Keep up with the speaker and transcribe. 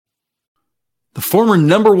The former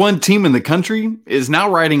number one team in the country is now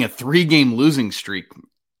riding a 3-game losing streak.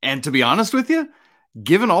 And to be honest with you,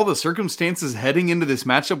 given all the circumstances heading into this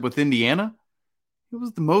matchup with Indiana, it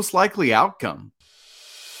was the most likely outcome.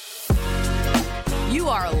 You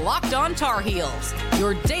are Locked On Tar Heels,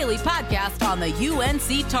 your daily podcast on the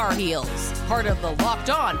UNC Tar Heels. Part of the Locked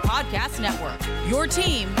On Podcast Network, your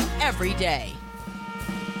team every day.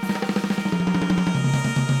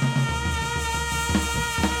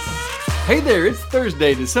 Hey there, it's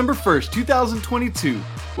Thursday, December 1st, 2022.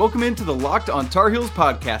 Welcome into the Locked On Tar Heels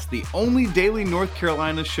podcast, the only daily North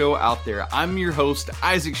Carolina show out there. I'm your host,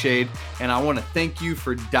 Isaac Shade, and I want to thank you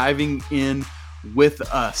for diving in with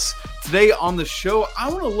us. Today on the show, I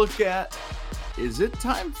want to look at, is it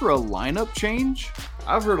time for a lineup change?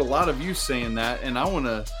 I've heard a lot of you saying that, and I want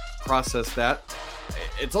to process that.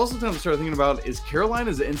 It's also time to start thinking about, is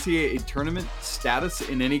Carolina's NCAA tournament status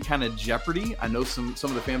in any kind of jeopardy? I know some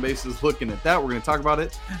of the fan base is looking at that. We're going to talk about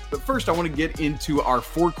it. But first, I want to get into our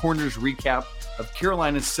Four Corners recap of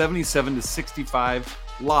Carolina's 77-65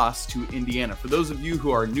 loss to Indiana. For those of you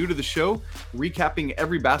who are new to the show, recapping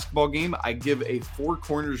every basketball game, I give a Four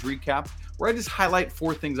Corners recap where I just highlight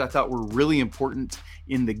 4 things I thought were really important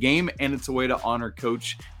in the game. And it's a way to honor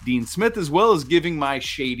Coach Dean Smith, as well as giving my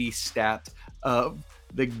shady stat of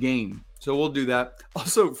the game. So we'll do that.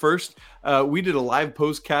 Also, first, we did a live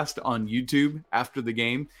postcast on YouTube after the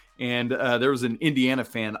game, and there was an Indiana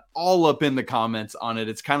fan all up in the comments on it.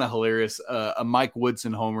 It's kind of hilarious. A Mike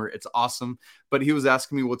Woodson homer. It's awesome. But he was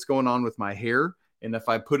asking me what's going on with my hair and if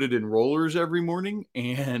I put it in rollers every morning.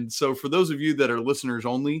 And so for those of you that are listeners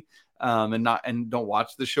only and don't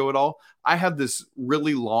watch the show at all, I have this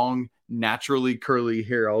really long, naturally curly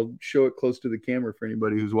hair. I'll show it close to the camera for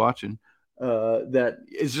anybody who's watching. That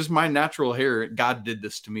is just my natural hair. God did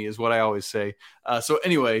this to me is what I always say. So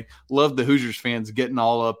anyway, love the Hoosiers fans getting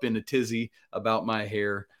all up in a tizzy about my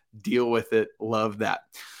hair. Deal with it. Love that.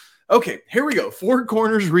 Okay, here we go. Four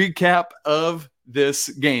Corners recap of this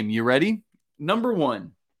game. You ready? Number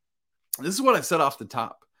 1. This is what I said off the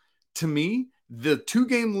top. To me, the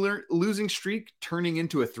 2-game losing streak turning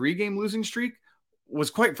into a 3-game losing streak was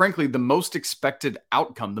quite frankly the most expected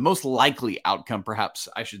outcome, the most likely outcome, perhaps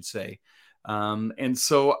I should say. And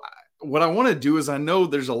so what I want to do is, I know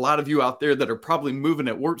there's a lot of you out there that are probably moving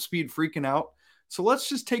at warp speed, freaking out. So let's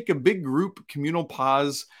just take a big group communal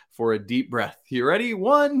pause for a deep breath. You ready?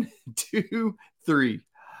 1, 2, 3.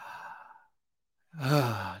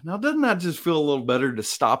 Now, doesn't that just feel a little better to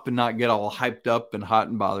stop and not get all hyped up and hot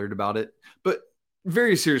and bothered about it? But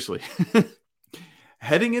very seriously,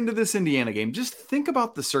 heading into this Indiana game, just think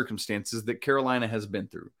about the circumstances that Carolina has been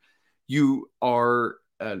through. You are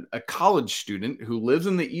a college student who lives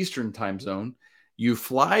in the Eastern time zone. You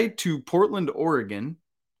fly to Portland, Oregon,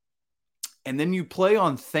 and then you play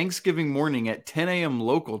on Thanksgiving morning at 10 a.m.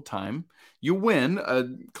 local time. You win a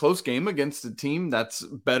close game against a team that's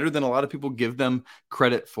better than a lot of people give them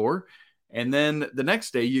credit for. And then the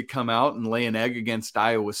next day you come out and lay an egg against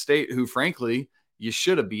Iowa State, who frankly you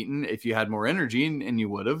should have beaten if you had more energy, and you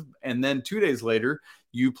would have. And then 2 days later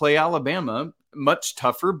you play Alabama, much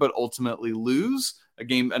tougher, but ultimately lose.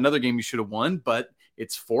 Another game you should have won, but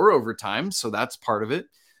it's 4 overtimes, so that's part of it.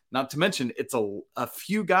 Not to mention, it's a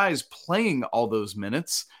few guys playing all those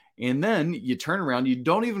minutes, and then you turn around, you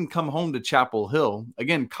don't even come home to Chapel Hill.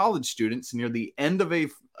 Again, college students near the end of a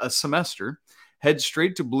semester head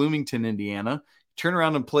straight to Bloomington, Indiana, turn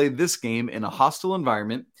around and play this game in a hostile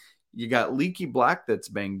environment. You got Leaky Black that's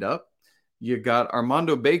banged up. You got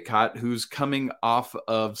Armando Bacot, who's coming off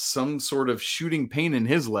of some sort of shooting pain in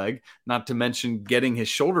his leg, not to mention getting his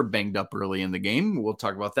shoulder banged up early in the game. We'll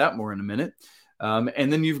talk about that more in a minute.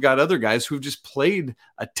 And then you've got other guys who've just played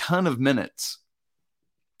a ton of minutes.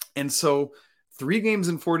 And so 3 games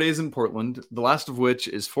in 4 days in Portland, the last of which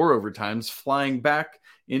is 4 overtimes, flying back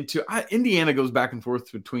into Indiana goes back and forth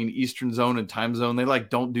between Eastern zone and time zone. They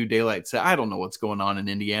don't do daylight. I don't know what's going on in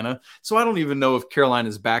Indiana. So I don't even know if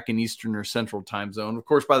Carolina's back in Eastern or Central time zone. Of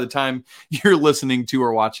course, by the time you're listening to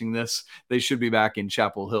or watching this, they should be back in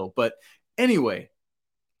Chapel Hill. But anyway,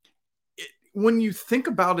 when you think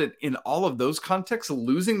about it in all of those contexts,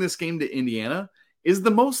 losing this game to Indiana is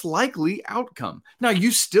the most likely outcome. Now,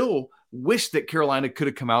 you still wish that Carolina could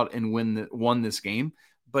have come out and won this game,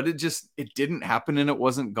 but it didn't happen, and it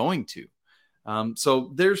wasn't going to.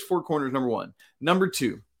 So there's Four Corners, number 1. Number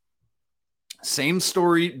 2, same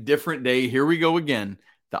story, different day. Here we go again.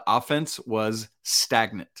 The offense was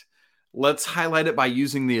stagnant. Let's highlight it by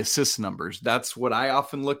using the assist numbers. That's what I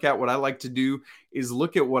often look at. What I like to do is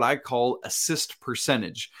look at what I call assist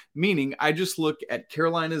percentage, meaning I just look at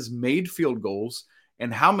Carolina's made field goals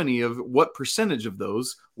and what percentage of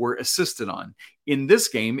those were assisted on. In this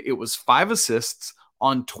game, it was 5 assists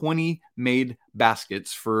on 20 made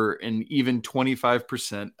baskets for an even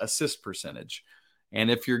 25% assist percentage. And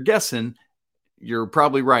if you're guessing, you're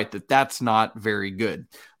probably right that that's not very good.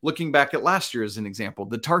 Looking back at last year as an example,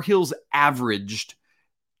 the Tar Heels averaged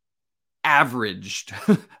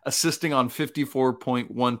assisting on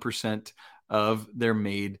 54.1% of their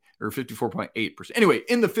made, or 54.8%. Anyway,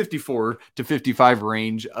 in the 54 to 55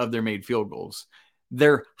 range of their made field goals.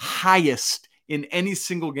 Their highest in any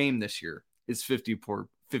single game this year is 54%.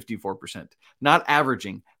 Not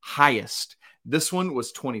averaging, highest. This one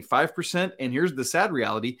was 25%. And here's the sad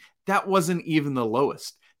reality. That wasn't even the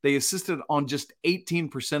lowest. They assisted on just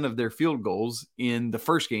 18% of their field goals in the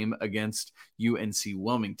first game against UNC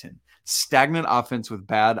Wilmington. Stagnant offense with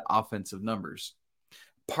bad offensive numbers.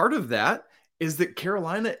 Part of that is that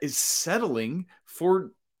Carolina is settling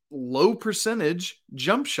for low percentage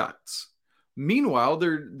jump shots. Meanwhile,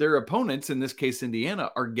 their opponents, in this case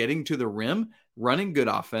Indiana, are getting to the rim, running good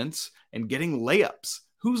offense, and getting layups.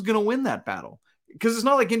 Who's going to win that battle? Because it's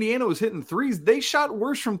not like Indiana was hitting threes. They shot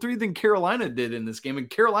worse from three than Carolina did in this game, and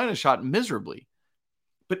Carolina shot miserably.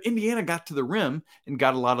 But Indiana got to the rim and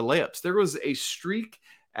got a lot of layups. There was a streak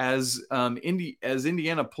as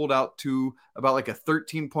Indiana pulled out to about like a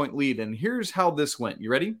 13-point lead. And here's how this went.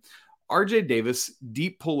 You ready? RJ Davis,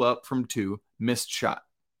 deep pull up from 2, missed shot.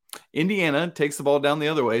 Indiana takes the ball down the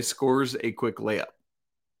other way, scores a quick layup.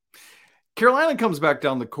 Carolina comes back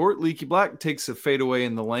down the court. Leaky Black takes a fadeaway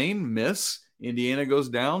in the lane, miss. Indiana goes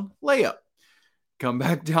down, layup. Come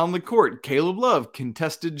back down the court. Caleb Love,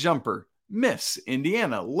 contested jumper, miss.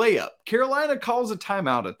 Indiana, layup. Carolina calls a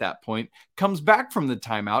timeout at that point, comes back from the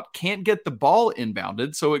timeout, can't get the ball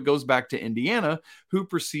inbounded, so it goes back to Indiana, who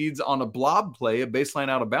proceeds on a blob play, a baseline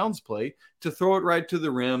out of bounds play, to throw it right to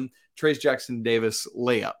the rim. Trayce Jackson-Davis,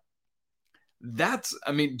 layup. That's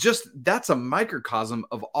a microcosm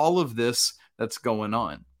of all of this that's going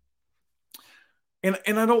on. And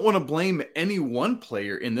I don't want to blame any one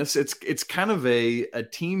player in this. It's kind of a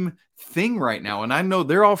team thing right now. And I know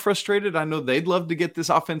they're all frustrated. I know they'd love to get this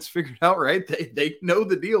offense figured out, right? They know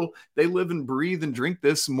the deal. They live and breathe and drink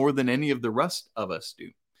this more than any of the rest of us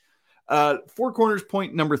do. Four Corners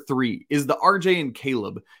point number 3 is the RJ and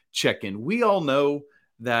Caleb check-in. We all know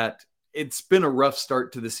that it's been a rough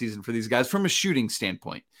start to the season for these guys from a shooting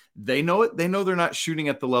standpoint. They know it. They know they're not shooting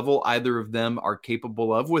at the level either of them are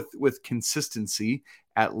capable of with consistency,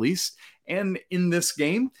 at least. And in this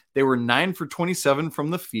game, they were 9 for 27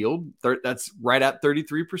 from the field. That's right at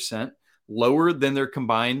 33%, lower than their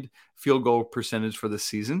combined field goal percentage for the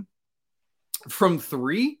season. From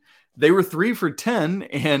 3, they were 3 for 10.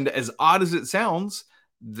 And as odd as it sounds,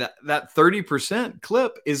 that 30%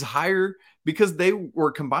 clip is higher because they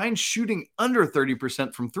were combined shooting under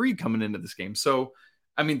 30% from 3 coming into this game. So,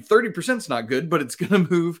 30% is not good, but it's going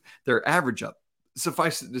to move their average up.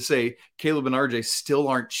 Suffice it to say, Caleb and RJ still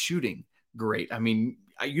aren't shooting great.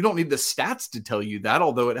 You don't need the stats to tell you that,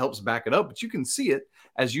 although it helps back it up, but you can see it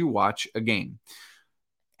as you watch a game.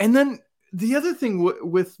 And then the other thing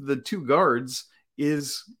with the 2 guards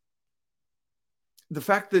is the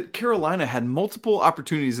fact that Carolina had multiple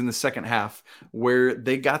opportunities in the second half where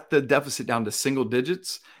they got the deficit down to single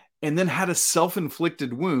digits and then had a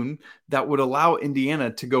self-inflicted wound that would allow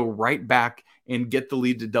Indiana to go right back and get the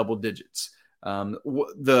lead to double digits.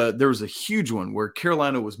 There was a huge one where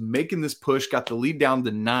Carolina was making this push, got the lead down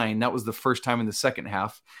to 9. That was the first time in the second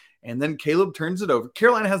half. And then Caleb turns it over.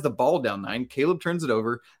 Carolina has the ball down 9. Caleb turns it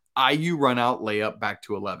over. IU run out, layup back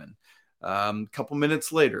to 11. A couple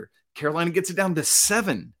minutes later, Carolina gets it down to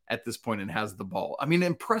 7 at this point and has the ball.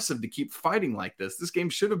 Impressive to keep fighting like this. This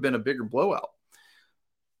game should have been a bigger blowout.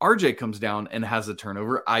 RJ comes down and has a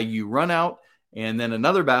turnover. IU run out and then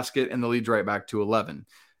another basket and the lead's right back to 11.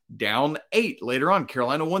 Down 8 later on.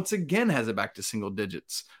 Carolina once again has it back to single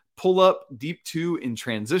digits. Pull up, deep 2 in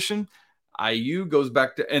transition. IU goes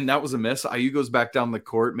back to, and that was a miss. IU goes back down the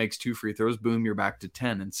court, makes 2 free throws. Boom, you're back to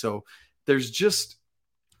 10. And so there's just,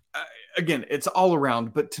 again, it's all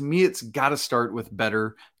around, but to me, it's got to start with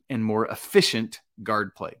better and more efficient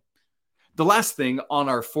guard play. The last thing on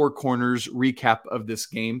our Four Corners recap of this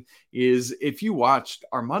game is if you watched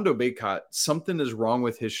Armando Bacot, something is wrong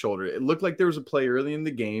with his shoulder. It looked like there was a play early in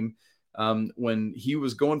the game when he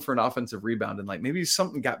was going for an offensive rebound and maybe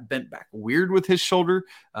something got bent back weird with his shoulder.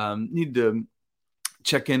 Need to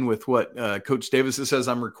check in with what Coach Davis says.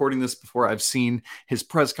 I'm recording this before I've seen his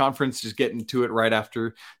press conference, just getting to it right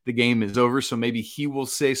after the game is over. So maybe he will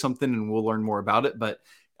say something and we'll learn more about it. But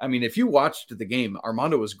if you watched the game,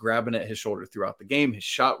 Armando was grabbing at his shoulder throughout the game. His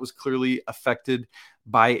shot was clearly affected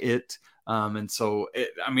by it. And so,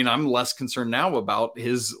 I'm less concerned now about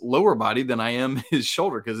his lower body than I am his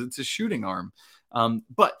shoulder because it's a shooting arm.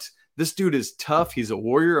 But this dude is tough. He's a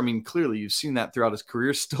warrior. I mean, clearly you've seen that throughout his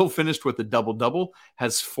career. Still finished with a double-double.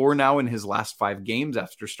 Has 4 now in his last 5 games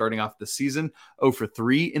after starting off the season. 0 for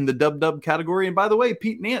 3 in the dub-dub category. And by the way,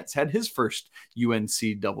 Pete Nance had his first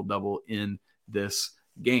UNC double-double in this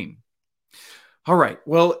game. All right.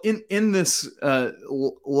 Well, in this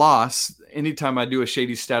loss, anytime I do a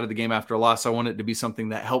shady stat of the game after a loss, I want it to be something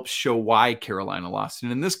that helps show why Carolina lost.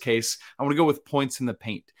 And in this case, I want to go with points in the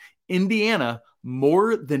paint. Indiana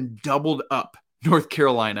more than doubled up North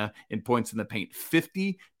Carolina in points in the paint,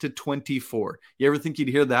 50-24. You ever think you'd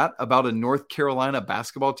hear that about a North Carolina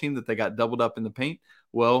basketball team that they got doubled up in the paint?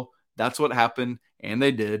 Well, that's what happened, and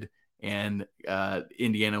they did. And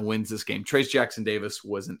Indiana wins this game. Trayce Jackson-Davis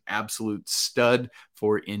was an absolute stud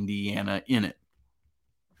for Indiana in it.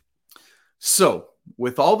 So,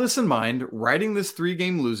 with all this in mind, riding this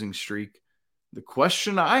 3-game losing streak, the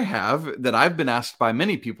question I have that I've been asked by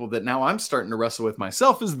many people that now I'm starting to wrestle with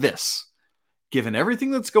myself is this. Given everything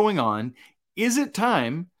that's going on, is it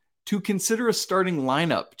time to consider a starting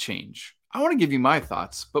lineup change? I want to give you my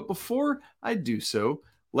thoughts, but before I do so,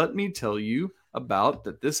 let me tell you about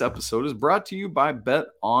that this episode is brought to you by Bet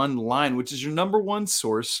Online, which is your number one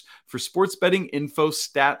source for sports betting info,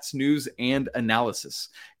 stats, news, and analysis.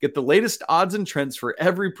 Get the latest odds and trends for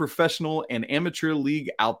every professional and amateur league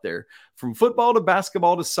out there. From football to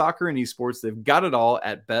basketball to soccer and esports, they've got it all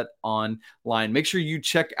at Bet Online. Make sure you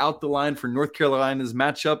check out the line for North Carolina's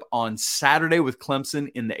matchup on Saturday with Clemson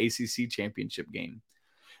in the ACC championship game.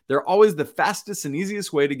 They're always the fastest and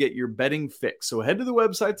easiest way to get your betting fix. So head to the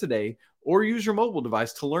website today or use your mobile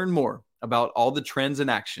device to learn more about all the trends in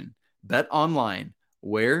action. Bet Online,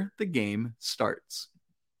 where the game starts.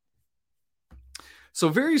 So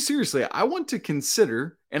very seriously, I want to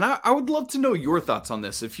consider, and I would love to know your thoughts on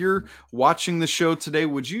this. If you're watching the show today,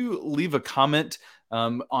 would you leave a comment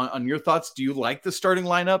on your thoughts? Do you like the starting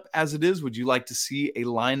lineup as it is? Would you like to see a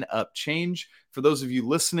lineup change? For those of you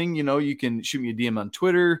listening, you can shoot me a DM on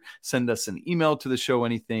Twitter, send us an email to the show,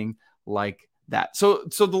 anything like that. So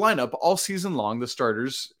the lineup all season long, the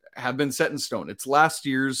starters have been set in stone. It's last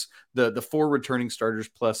year's, the 4 returning starters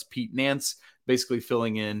plus Pete Nance basically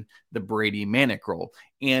filling in the Brady Manek role.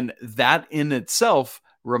 And that in itself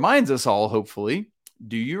reminds us all, hopefully,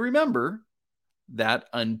 do you remember that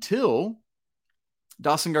until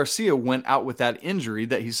Dawson Garcia went out with that injury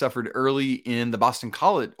that he suffered early in the Boston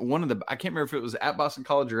College, I can't remember if it was at Boston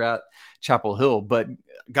College or at Chapel Hill, but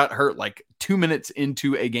got hurt like 2 minutes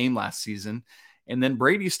into a game last season. And then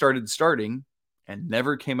Brady started starting and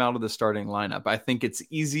never came out of the starting lineup. I think it's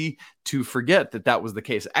easy to forget that was the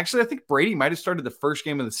case. Actually, I think Brady might have started the first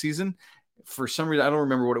game of the season. For some reason, I don't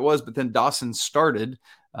remember what it was, but then Dawson started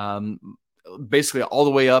basically all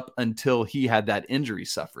the way up until he had that injury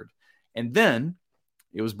suffered. And then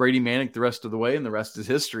it was Brady Manek the rest of the way, and the rest is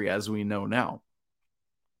history, as we know now.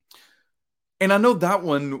 And I know that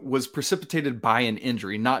one was precipitated by an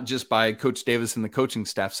injury, not just by Coach Davis and the coaching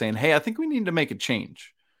staff saying, hey, I think we need to make a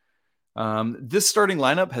change. This starting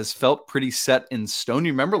lineup has felt pretty set in stone.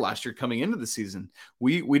 You remember last year coming into the season,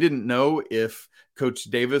 we didn't know if Coach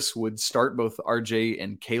Davis would start both RJ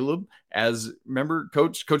and Caleb. Remember,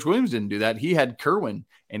 Coach Williams didn't do that. He had Kerwin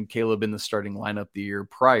and Caleb in the starting lineup the year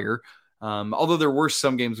prior. Although there were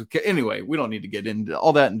some games anyway, we don't need to get into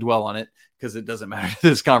all that and dwell on it because it doesn't matter to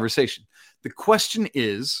this conversation. The question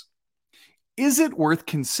is it worth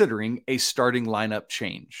considering a starting lineup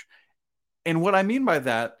change? And what I mean by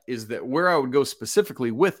that is that where I would go specifically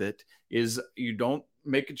with it is you don't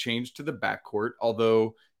make a change to the backcourt,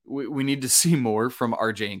 although we need to see more from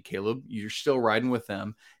RJ and Caleb. You're still riding with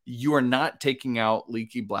them. You are not taking out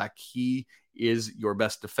Leaky Black. He is your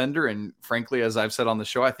best defender. And frankly, as I've said on the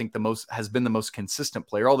show, I think has been the most consistent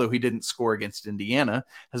player, although he didn't score against Indiana,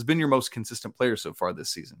 has been your most consistent player so far this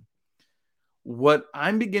season. What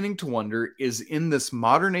I'm beginning to wonder is in this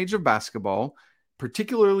modern age of basketball,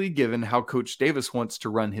 particularly given how Coach Davis wants to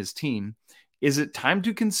run his team, is it time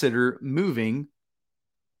to consider moving?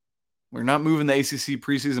 We're not moving the ACC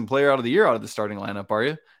preseason player out of the year out of the starting lineup, are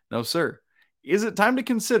you? No, sir. Is it time to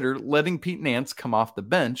consider letting Pete Nance come off the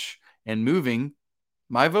bench and moving,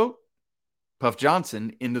 my vote, Puff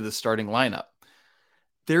Johnson into the starting lineup?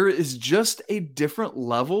 There is just a different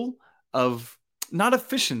level of, not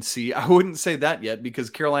efficiency, I wouldn't say that yet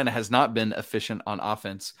because Carolina has not been efficient on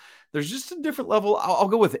offense. There's just a different level, I'll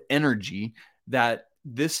go with energy, that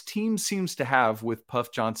this team seems to have with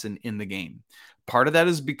Puff Johnson in the game. Part of that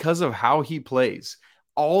is because of how he plays.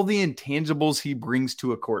 All the intangibles he brings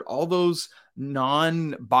to a court, all those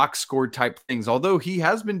non-box score type things, although he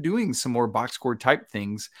has been doing some more box score type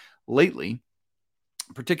things lately,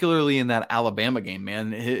 particularly in that Alabama game,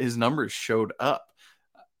 man. His numbers showed up.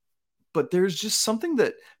 But there's just something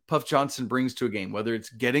that Puff Johnson brings to a game, whether it's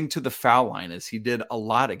getting to the foul line, as he did a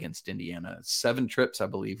lot against Indiana, 7 trips, I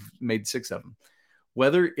believe, made 6 of them.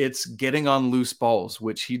 Whether it's getting on loose balls,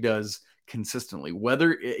 which he does consistently,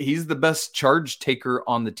 whether he's the best charge taker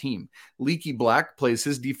on the team. Leaky Black plays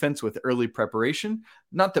his defense with early preparation.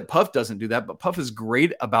 Not that Puff doesn't do that, but Puff is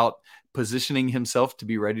great about positioning himself to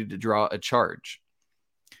be ready to draw a charge.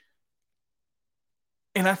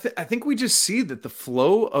 And I think we just see that the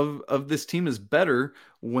flow of this team is better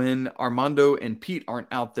when Armando and Pete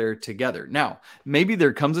aren't out there together. Now, maybe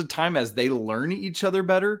there comes a time as they learn each other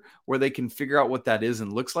better where they can figure out what that is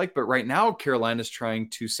and looks like. But right now, Carolina's trying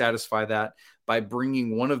to satisfy that by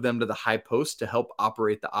bringing one of them to the high post to help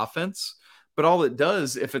operate the offense. But all it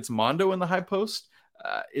does, if it's Mondo in the high post,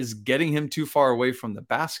 is getting him too far away from the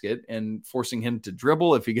basket and forcing him to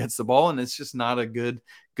dribble if he gets the ball. And it's just not a good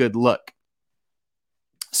look.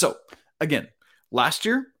 So, again, last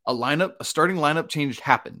year, a starting lineup change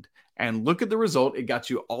happened. And look at the result. It got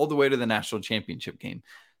you all the way to the national championship game.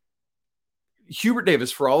 Hubert Davis,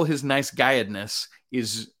 for all his nice guy-edness,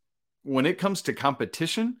 is when it comes to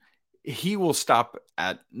competition, he will stop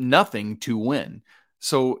at nothing to win.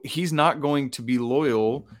 So he's not going to be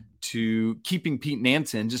loyal to keeping Pete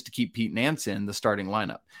Nance in just to keep Pete Nance in the starting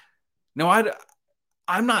lineup. Now,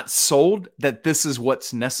 I'm not sold that this is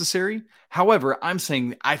what's necessary. However, I'm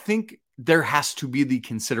saying I think there has to be the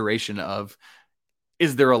consideration of,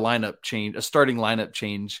 is there a lineup change, a starting lineup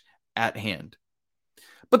change at hand?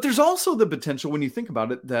 But there's also the potential, when you think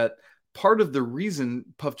about it, that part of the reason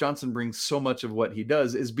Puff Johnson brings so much of what he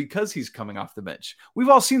does is because he's coming off the bench. We've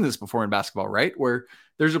all seen this before in basketball, right? Where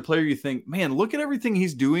there's a player you think, man, look at everything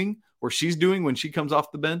he's doing or she's doing when she comes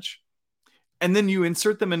off the bench. And then you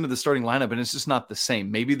insert them into the starting lineup and it's just not the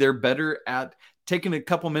same. Maybe they're better at taking a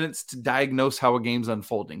couple minutes to diagnose how a game's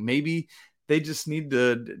unfolding. Maybe they just need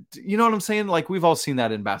to, you know what I'm saying? Like, we've all seen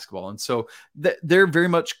that in basketball. And so there very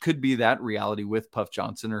much could be that reality with Puff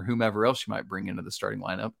Johnson or whomever else you might bring into the starting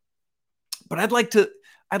lineup. But I'd like to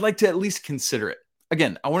at least consider it.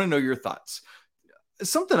 Again, I want to know your thoughts.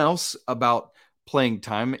 Something else about playing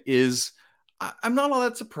time is I'm not all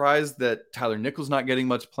that surprised that Tyler Nichols not getting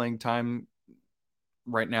much playing time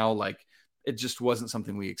right now. Like, it just wasn't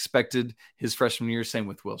something we expected his freshman year. Same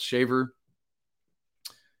with Will Shaver.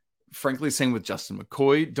 Frankly, same with Justin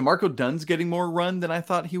McCoy. DeMarco Dunn's getting more run than I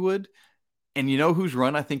thought he would. And you know whose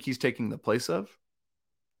run I think he's taking the place of?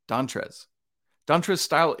 Dontrez. Dontrez's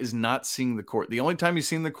style is not seeing the court. The only time he's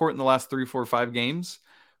seen the court in the last 3, 4, 5 games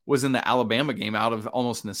was in the Alabama game out of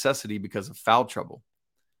almost necessity because of foul trouble.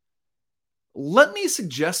 Let me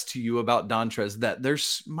suggest to you about Dontrez that there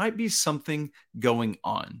might be something going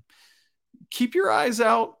on. Keep your eyes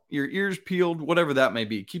out, your ears peeled, whatever that may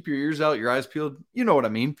be. Keep your ears out, your eyes peeled. You know what I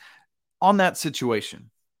mean? On that situation.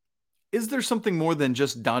 Is there something more than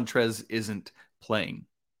just Dontrez isn't playing?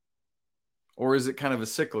 Or is it kind of a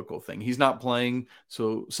cyclical thing? He's not playing,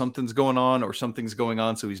 so something's going on, or something's going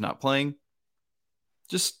on, so he's not playing.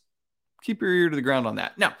 Just keep your ear to the ground on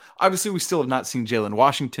that. Now, obviously, we still have not seen Jalen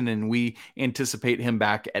Washington, and we anticipate him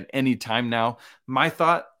back at any time now. My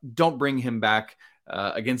thought, don't bring him back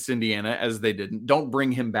against Indiana, as they didn't. Don't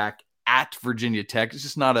bring him back at Virginia Tech. It's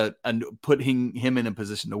just not a putting him in a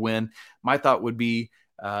position to win. My thought would be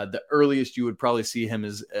the earliest you would probably see him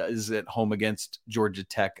is at home against Georgia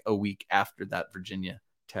Tech a week after that Virginia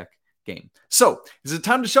Tech game. So, is it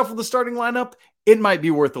time to shuffle the starting lineup? It might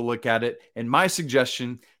be worth a look at it. And my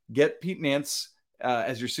suggestion, get Pete Nance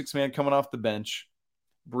as your 6th man coming off the bench.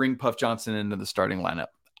 Bring Puff Johnson into the starting lineup.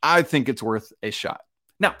 I think it's worth a shot.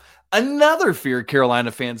 Now, another fear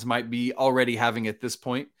Carolina fans might be already having at this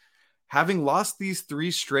point, having lost these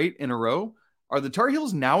 3 straight in a row, are the Tar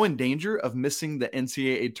Heels now in danger of missing the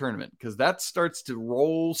NCAA tournament? Because that starts to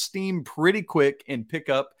roll steam pretty quick and pick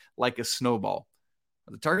up like a snowball.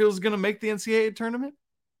 Are the Tar Heels going to make the NCAA tournament?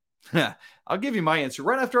 I'll give you my answer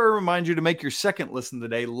right after I remind you to make your second listen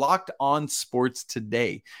today, Locked On Sports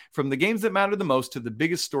Today. From the games that matter the most to the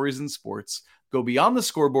biggest stories in sports, go beyond the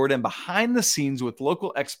scoreboard and behind the scenes with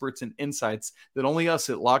local experts and insights that only us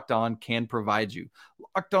at Locked On can provide you.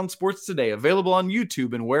 Locked On Sports Today, available on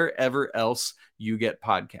YouTube and wherever else you get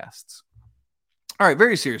podcasts. All right,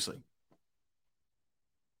 very seriously,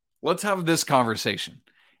 let's have this conversation.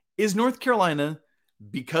 Is North Carolina,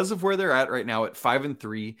 because of where they're at right now at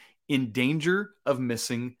 5-3, in danger of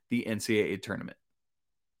missing the NCAA tournament?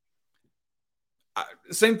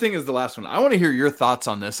 Same thing as the last one. I want to hear your thoughts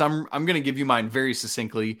on this. I'm going to give you mine very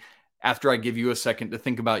succinctly, after I give you a second to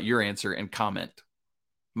think about your answer and comment.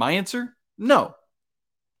 My answer? No.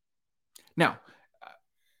 Now,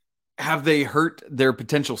 have they hurt their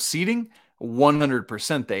potential seeding?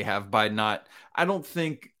 100% they have by not. I don't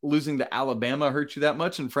think losing to Alabama hurts you that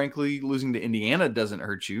much. And frankly, losing to Indiana doesn't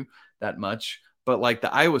hurt you that much. But like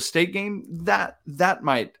the Iowa State game, that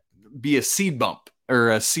might be a seed bump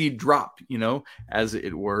or a seed drop, as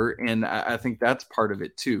it were. And I think that's part of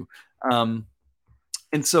it too. And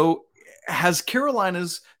so has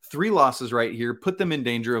Carolina's 3 losses right here put them in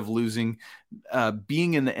danger of losing,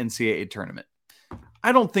 being in the NCAA tournament?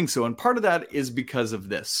 I don't think so. And part of that is because of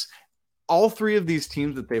this. All 3 of these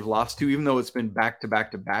teams that they've lost to, even though it's been back to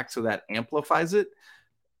back to back, so that amplifies it,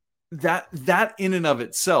 that in and of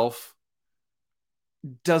itself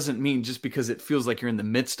doesn't mean, just because it feels like you're in the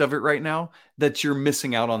midst of it right now, that you're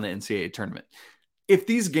missing out on the NCAA tournament. If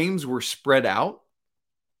these games were spread out,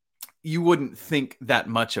 you wouldn't think that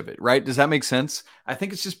much of it, right? Does that make sense? I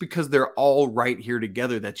think it's just because they're all right here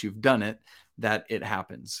together that you've done it, that it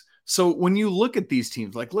happens. So when you look at these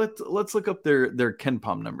teams, like let's look up their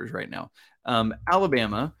KenPom numbers right now.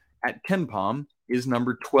 Alabama at KenPom is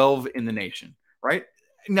number 12 in the nation, right?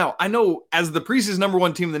 Now, I know as the preseason number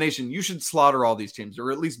 1 team in the nation, you should slaughter all these teams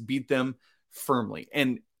or at least beat them firmly.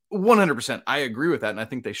 And 100%, I agree with that, and I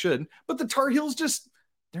think they should. But the Tar Heels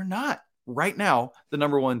they're not right now the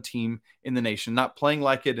number 1 team in the nation, not playing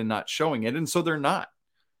like it and not showing it. And so they're not.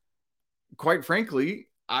 Quite frankly,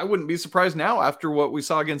 I wouldn't be surprised now after what we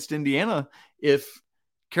saw against Indiana if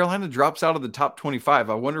Carolina drops out of the top 25.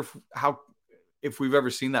 I wonder if we've ever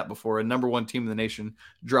seen that before, a number 1 team in the nation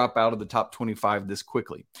drop out of the top 25 this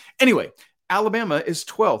quickly. Anyway, Alabama is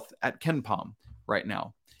 12th at KenPom right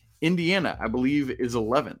now. Indiana, I believe, is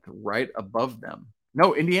 11th, right above them.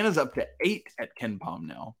 No, Indiana's up to 8 at KenPom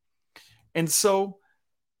now. And so,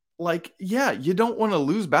 you don't want to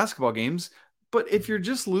lose basketball games, but if you're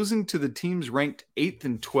just losing to the teams ranked 8th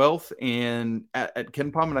and 12th and at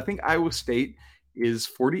KenPom, and I think Iowa State is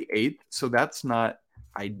 48th, so that's not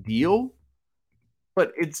ideal,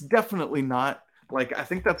 but it's definitely not I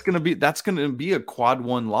think that's going to be a quad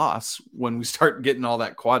 1 loss when we start getting all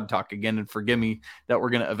that quad talk again. And forgive me that we're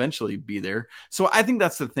going to eventually be there. So I think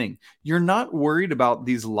that's the thing. You're not worried about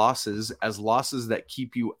these losses as losses that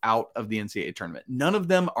keep you out of the NCAA tournament. None of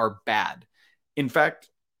them are bad. In fact,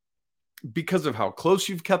 because of how close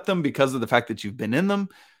you've kept them, because of the fact that you've been in them,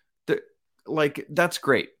 that's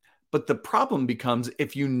great. But the problem becomes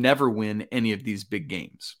if you never win any of these big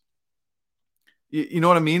games. You know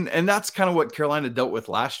what I mean? And that's kind of what Carolina dealt with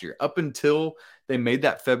last year. Up until they made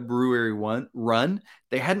that February 1 run,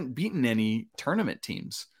 they hadn't beaten any tournament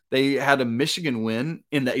teams. They had a Michigan win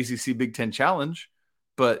in the ACC Big Ten Challenge,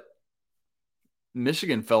 but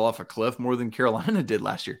Michigan fell off a cliff more than Carolina did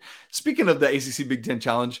last year. Speaking of the ACC Big Ten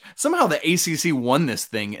Challenge, somehow the ACC won this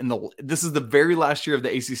thing. And this is the very last year of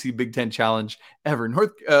the ACC Big Ten Challenge ever.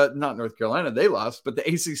 Not North Carolina, they lost, but the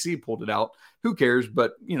ACC pulled it out. Who cares?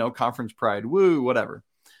 But, conference pride, woo, whatever.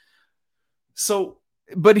 So,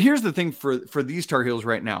 but here's the thing for these Tar Heels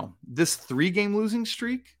right now. This 3-game losing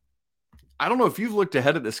streak, I don't know if you've looked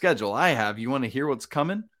ahead at the schedule. I have. You want to hear what's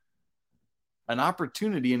coming? An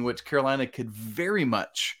opportunity in which Carolina could very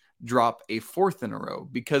much drop a 4th in a row,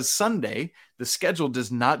 because Sunday, the schedule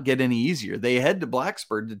does not get any easier. They head to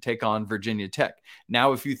Blacksburg to take on Virginia Tech.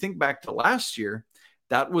 Now, if you think back to last year,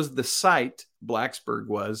 that was the site, Blacksburg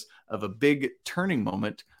was, of a big turning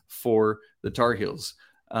moment for the Tar Heels,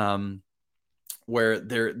 where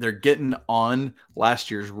they're getting on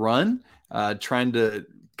last year's run, trying to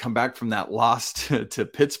come back from that loss to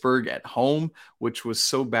Pittsburgh at home, which was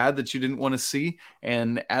so bad that you didn't want to see.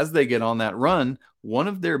 And as they get on that run, one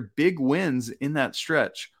of their big wins in that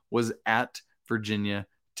stretch was at Virginia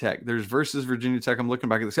Tech. There's versus Virginia Tech. I'm looking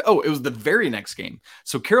back at this. Oh, it was the very next game.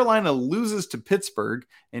 So Carolina loses to Pittsburgh,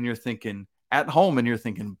 and you're thinking at home, and you're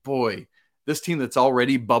thinking, boy, this team that's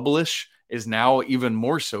already bubblish is now even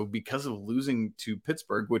more so because of losing to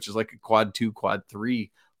Pittsburgh, which is like a quad 2, quad 3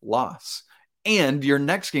 loss. And your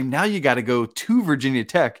next game, now you got to go to Virginia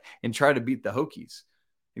Tech and try to beat the Hokies.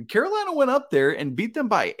 And Carolina went up there and beat them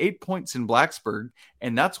by 8 points in Blacksburg.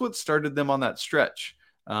 And that's what started them on that stretch.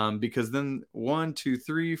 Because then 1, 2,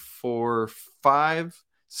 3, 4, 5,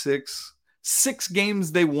 6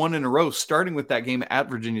 games they won in a row, starting with that game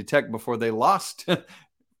at Virginia Tech before they lost,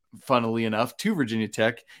 funnily enough, to Virginia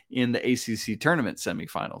Tech in the ACC tournament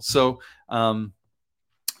semifinals. So,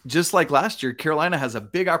 just like last year, Carolina has a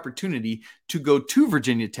big opportunity to go to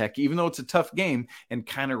Virginia Tech, even though it's a tough game, and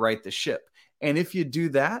kind of right the ship. And if you do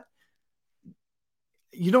that,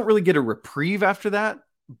 you don't really get a reprieve after that.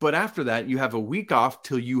 But after that, you have a week off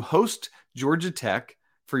till you host Georgia Tech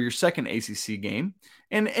for your second ACC game.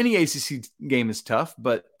 And any ACC game is tough,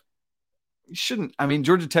 but you shouldn't. I mean,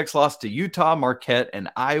 Georgia Tech's lost to Utah, Marquette, and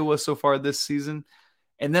Iowa so far this season.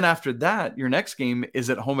 And then after that, your next game is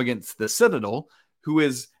at home against the Citadel, who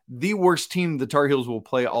is the worst team the Tar Heels will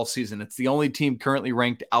play all season. It's the only team currently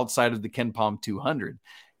ranked outside of the KenPom 200.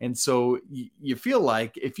 And so you feel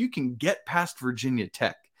like if you can get past Virginia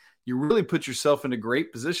Tech, you really put yourself in a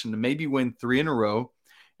great position to maybe win 3 in a row.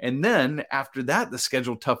 And then after that, the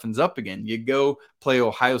schedule toughens up again. You go play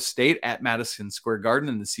Ohio State at Madison Square Garden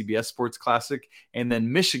in the CBS Sports Classic, and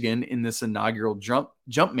then Michigan in this inaugural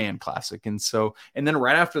Jumpman Classic. And then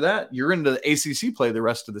right after that, you're into the ACC play the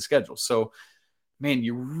rest of the schedule. So, man,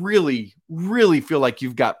 you really, really feel like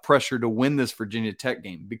you've got pressure to win this Virginia Tech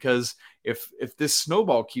game, because if this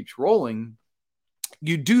snowball keeps rolling,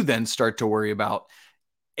 you do then start to worry about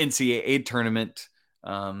NCAA tournament,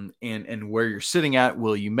 and where you're sitting at.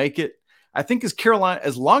 Will you make it? I think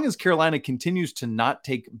as long as Carolina continues to not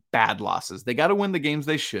take bad losses, they got to win the games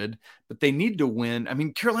they should, but they need to win. I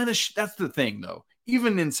mean, Carolina, that's the thing though.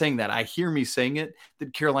 Even in saying that, I hear me saying it,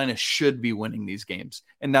 that Carolina should be winning these games,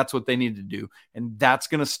 and that's what they need to do. And that's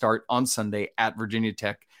going to start on Sunday at Virginia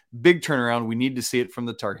Tech. Big turnaround. We need to see it from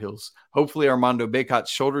the Tar Heels. Hopefully Armando Bacot's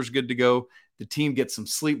shoulder's good to go. The team gets some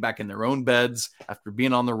sleep back in their own beds after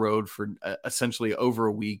being on the road for essentially over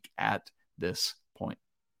a week at this point.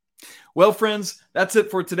 Well, friends, that's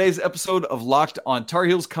it for today's episode of Locked on Tar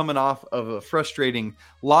Heels, coming off of a frustrating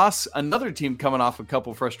loss. Another team coming off a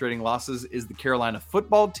couple frustrating losses is the Carolina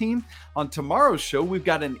football team. On tomorrow's show, we've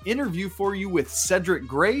got an interview for you with Cedric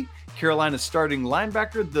Gray, Carolina's starting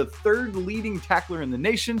linebacker, the third leading tackler in the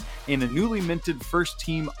nation, and a newly minted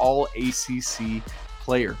first-team All-ACC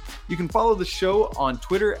player. You can follow the show on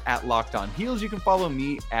Twitter at Locked On Heels. You can follow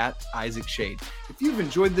me at Isaac Shade. If you've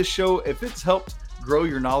enjoyed this show, if it's helped grow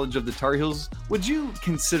your knowledge of the Tar Heels, would you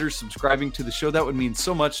consider subscribing to the show? That would mean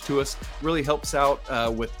so much to us. Really helps out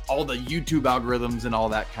with all the YouTube algorithms and all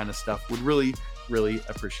that kind of stuff. Would really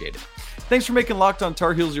appreciate it. Thanks for making Locked on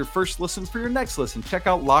Tar Heels your first listen. For your next listen, check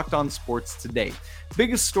out Locked on Sports Today.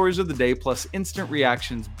 Biggest stories of the day, plus instant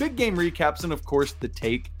reactions, big game recaps, and of course, the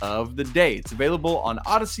take of the day. It's available on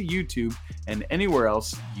Odyssey, YouTube, and anywhere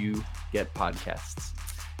else you get podcasts.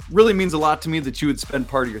 Really means a lot to me that you would spend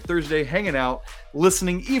part of your Thursday hanging out,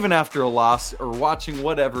 listening even after a loss, or watching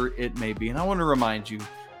whatever it may be. And I want to remind you,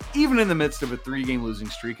 even in the midst of a 3-game losing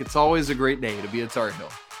streak, it's always a great day to be a Tar Heel.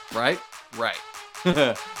 Right? Right.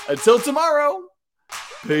 Until tomorrow,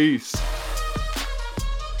 peace.